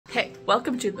Hey,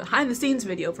 welcome to the behind the scenes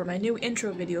video for my new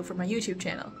intro video for my YouTube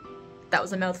channel. That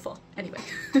was a mouthful. Anyway.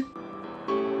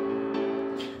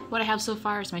 What I have so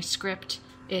far is my script.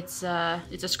 It's a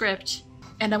script,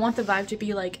 and I want the vibe to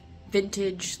be like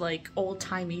vintage, like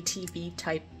old-timey TV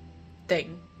type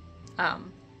thing.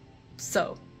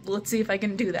 So let's see if I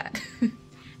can do that.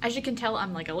 As you can tell,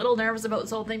 I'm like a little nervous about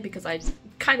this whole thing because I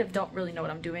kind of don't really know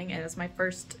what I'm doing, and it's my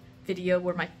first video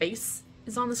where my face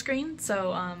is on the screen,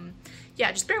 so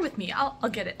yeah, just bear with me. I'll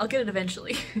get it. I'll get it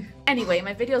eventually. Anyway,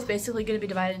 my video is basically going to be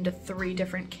divided into 3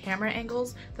 different camera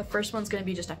angles. The first one's going to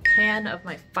be just a pan of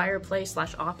my fireplace /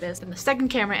 office, and the second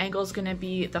camera angle is going to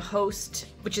be the host,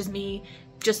 which is me,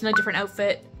 just in a different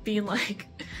outfit, being like,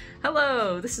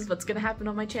 hello, this is what's going to happen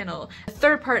on my channel. The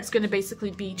third part is going to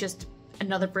basically be just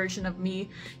another version of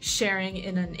me sharing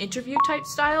in an interview type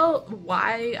style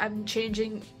why I'm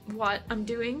changing what I'm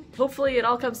doing. Hopefully it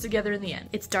all comes together in the end.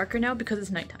 It's darker now because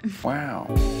it's nighttime. Wow.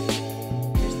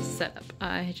 Here's the setup.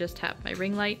 I just have my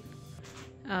ring light,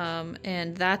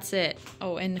 and that's it.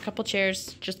 Oh, and a couple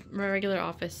chairs, just my regular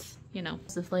office, you know.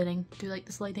 This lighting, do you like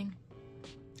this lighting?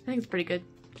 I think it's pretty good.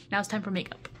 Now it's time for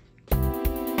makeup.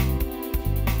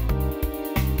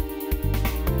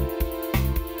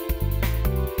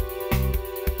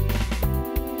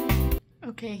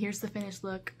 Okay, here's the finished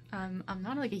look. I'm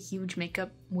not like a huge makeup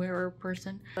wearer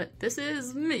person, but this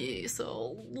is me,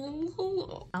 so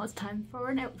now it's time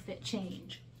for an outfit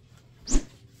change.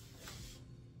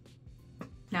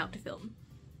 Now to film.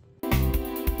 I'm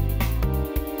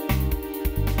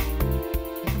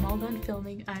all done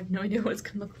filming. I have no idea what it's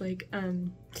gonna look like.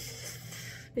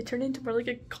 It turned into more like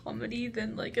a comedy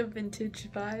than like a vintage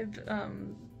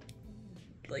vibe.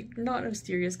 Like not a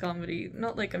serious comedy.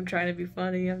 Not like I'm trying to be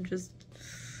funny, I'm just,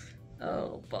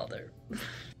 oh bother.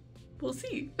 We'll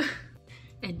see.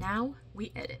 And now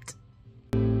we edit.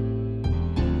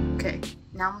 Okay,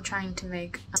 now I'm trying to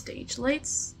make stage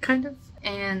lights, kind of,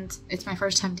 and it's my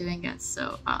first time doing it,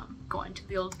 so I'm going to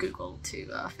the old Google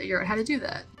to figure out how to do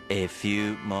that. A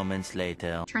few moments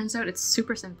later. Turns out it's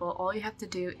super simple. All you have to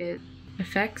do is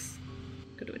effects,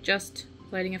 go to adjust,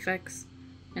 lighting effects,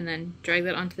 and then drag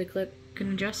that onto the clip. You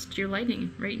can adjust your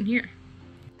lighting right in here.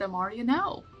 The more you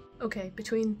know. Okay,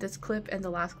 between this clip and the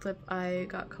last clip, I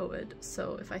got COVID,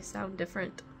 so if I sound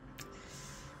different,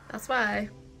 that's why.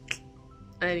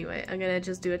 Anyway, I'm gonna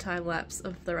just do a time lapse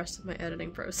of the rest of my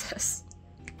editing process.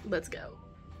 Let's go.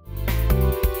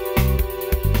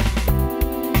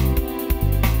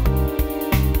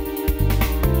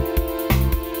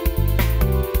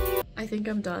 I think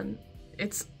I'm done.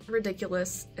 It's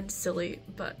ridiculous and silly,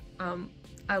 but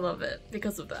I love it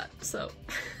because of that, so.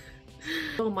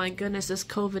 Oh my goodness, this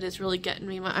COVID is really getting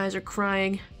me. My eyes are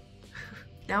crying.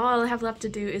 Now all I have left to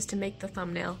do is to make the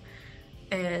thumbnail,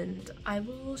 and I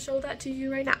will show that to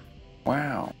you right now.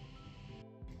 Wow.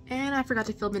 And I forgot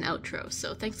to film an outro,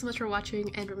 so thanks so much for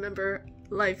watching, and remember,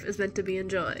 life is meant to be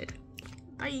enjoyed.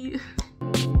 Bye!